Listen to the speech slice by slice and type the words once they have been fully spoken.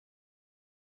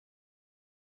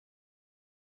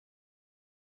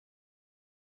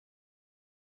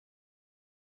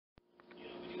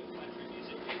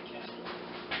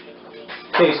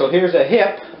Okay, so here's a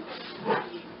hip.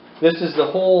 This is the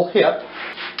whole hip.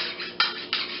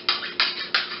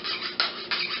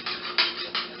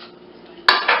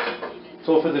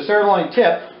 So for the sirloin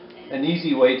tip, an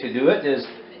easy way to do it is,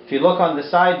 if you look on the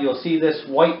side, you'll see this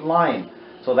white line.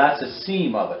 So that's a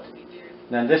seam of it.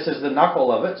 And then this is the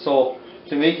knuckle of it. So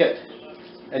to make it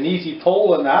an easy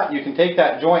pull in that, you can take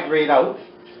that joint right out,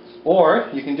 or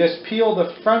you can just peel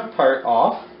the front part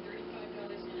off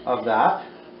of that.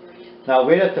 Now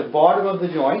right at the bottom of the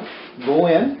joint, go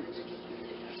in,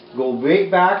 go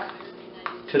right back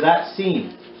to that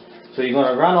seam. So you're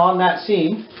going to run on that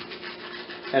seam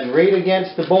and right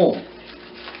against the bone.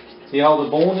 See how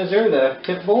the bone is there, the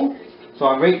hip bone? So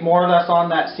I'm right more or less on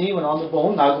that seam and on the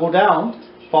bone. Now go down,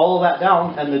 follow that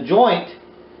down, and the joint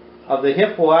of the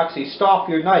hip will actually stop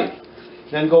your knife.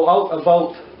 Then go out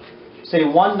about, say,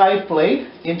 1 knife blade,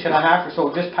 1.5 inches or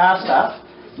so, just past that,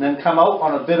 and then come out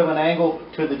on a bit of an angle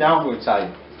to the downward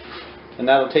side. And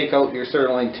that'll take out your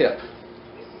sirloin tip.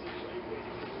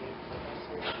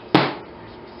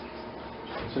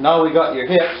 So now we got your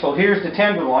hip. So here's the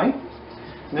tenderloin.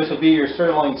 And this will be your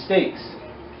sirloin steaks.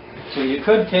 So you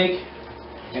could take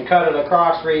and cut it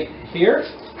across right here.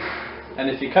 And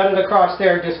if you cut it across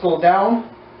there, just go down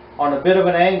on a bit of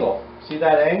an angle. See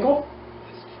that angle?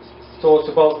 So it's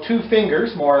about 2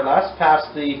 fingers, more or less,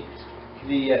 past the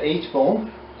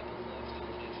H-bone.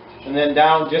 And then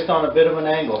down just on a bit of an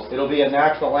angle. It'll be a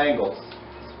natural angle,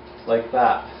 like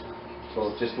that.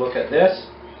 So just look at this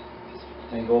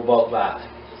and go about that.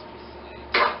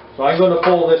 So I'm going to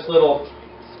pull this little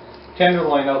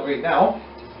tenderloin out right now.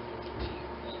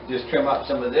 Just trim up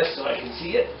some of this so I can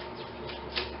see it.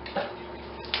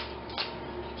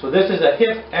 So this is a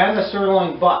hip and a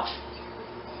sirloin butt.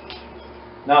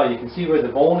 Now you can see where the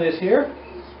bone is here.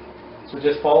 So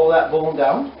just follow that bone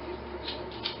down.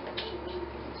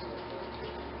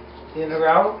 In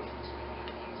around.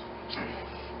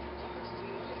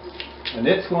 And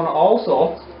it's going to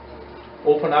also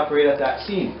open up right at that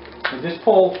seam. So just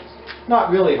pull,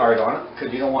 not really hard on it,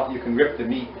 because you can rip the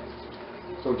meat.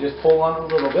 So just pull on it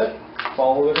a little bit,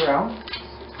 follow it around.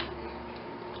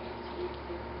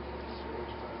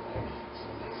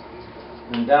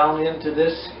 And down into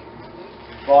this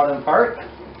bottom part.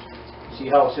 See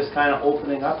how it's just kind of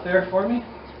opening up there for me?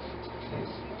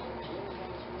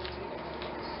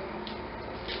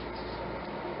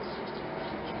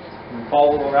 And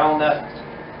follow around that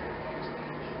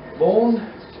bone.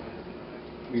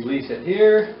 Release it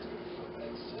here.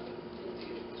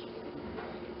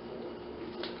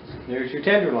 There's your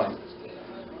tenderloin.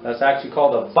 That's actually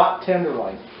called a butt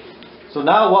tenderloin. So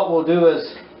now what we'll do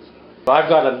is, I've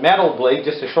got a metal blade,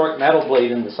 just a short metal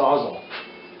blade in the Sawzall.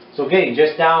 So again,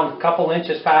 just down a couple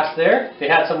inches past there. If they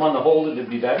had someone to hold it, it'd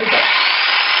be better. But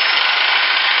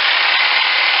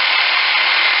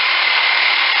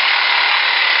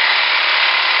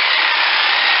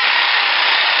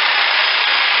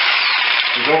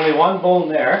there's only one bone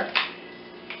there.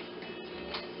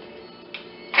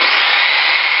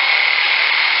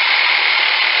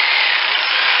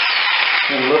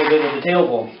 And a little bit of the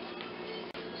tailbone.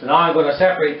 So now I'm going to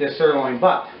separate this sirloin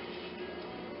butt.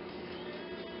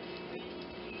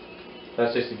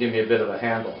 That's just to give me a bit of a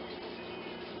handle.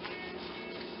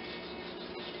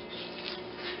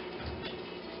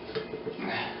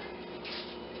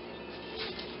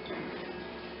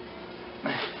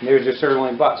 There's your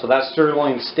sirloin butt. So that's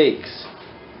sirloin steaks.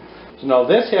 So now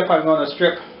this hip I'm going to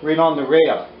strip right on the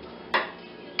rail.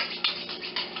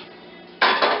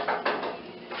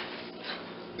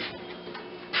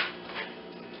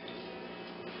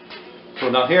 So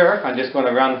now here I'm just going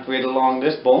to run right along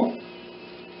this bone.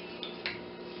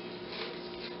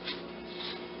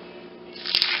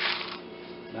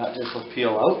 That just will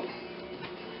peel out.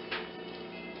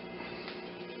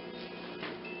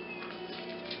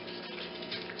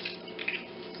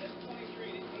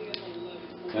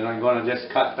 And I'm going to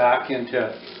just cut back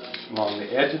into along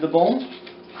the edge of the bone.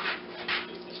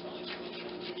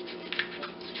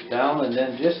 Down and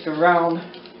then just around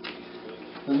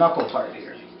the knuckle part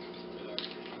here.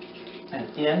 And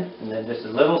in, and then just a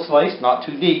little slice, not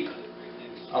too deep,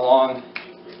 along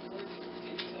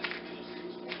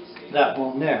that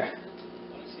bone there.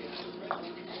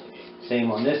 Same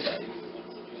on this side.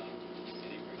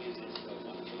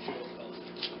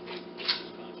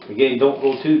 Again, don't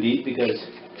go too deep because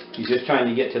you're just trying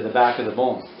to get to the back of the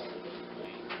bone.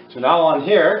 So now on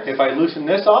here, if I loosen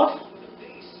this off,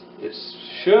 it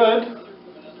should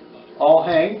all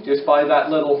hang just by that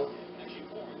little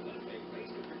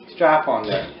strap on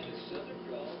there.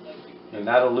 And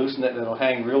that'll loosen it and it'll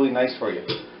hang really nice for you.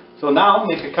 So now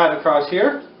make a cut across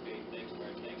here.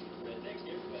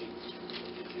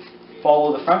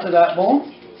 follow the front of that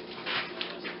bone.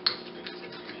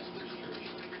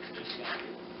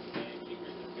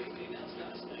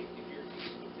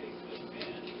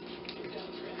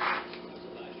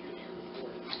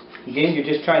 Again, you're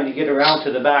just trying to get around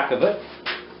to the back of it.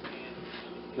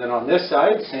 Then on this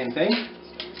side, same thing.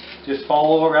 Just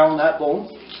follow around that bone.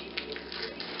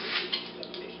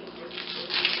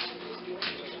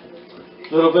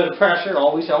 A little bit of pressure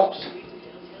always helps.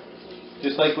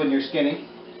 Just like when you're skinning.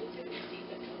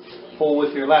 Pull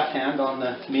with your left hand on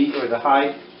the meat or the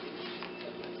hide.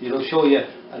 It'll show you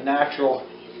a natural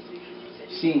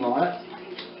seam on it.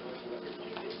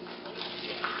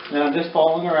 Then I'm just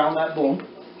following around that bone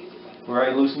where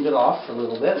I loosened it off a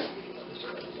little bit.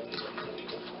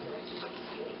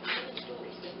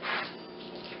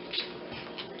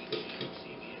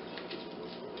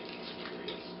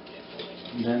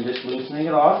 And then just loosening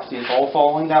it off. See, it's all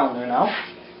falling down there now.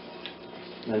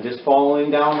 And then just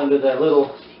following down under that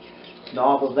little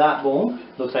knob of that bone.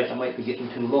 Looks like I might be getting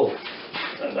too low.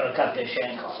 So I'm going to cut this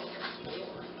shank off.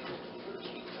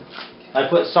 I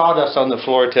put sawdust on the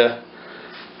floor to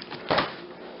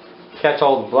catch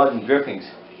all the blood and drippings.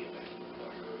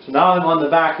 So now I'm on the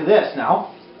back of this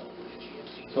now.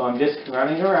 So I'm just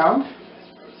running around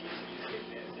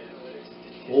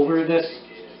over this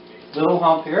little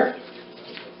hump here.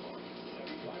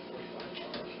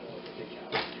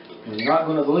 And you're not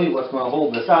going to believe what's going to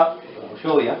hold this up, but I'll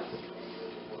show you.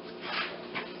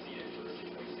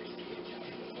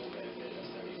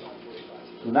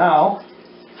 So now,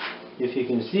 if you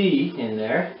can see in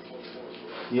there,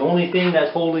 the only thing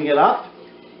that's holding it up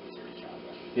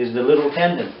is the little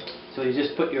tendon. So you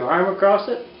just put your arm across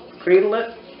it, cradle it,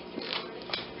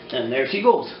 and there she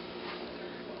goes.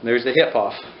 There's the hip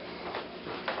off.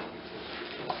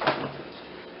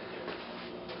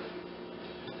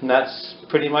 And that's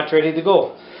pretty much ready to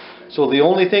go. So the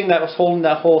only thing that was holding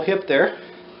that whole hip there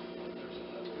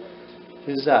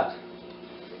is that.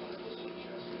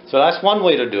 So that's one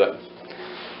way to do it.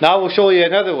 Now we'll show you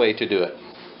another way to do it.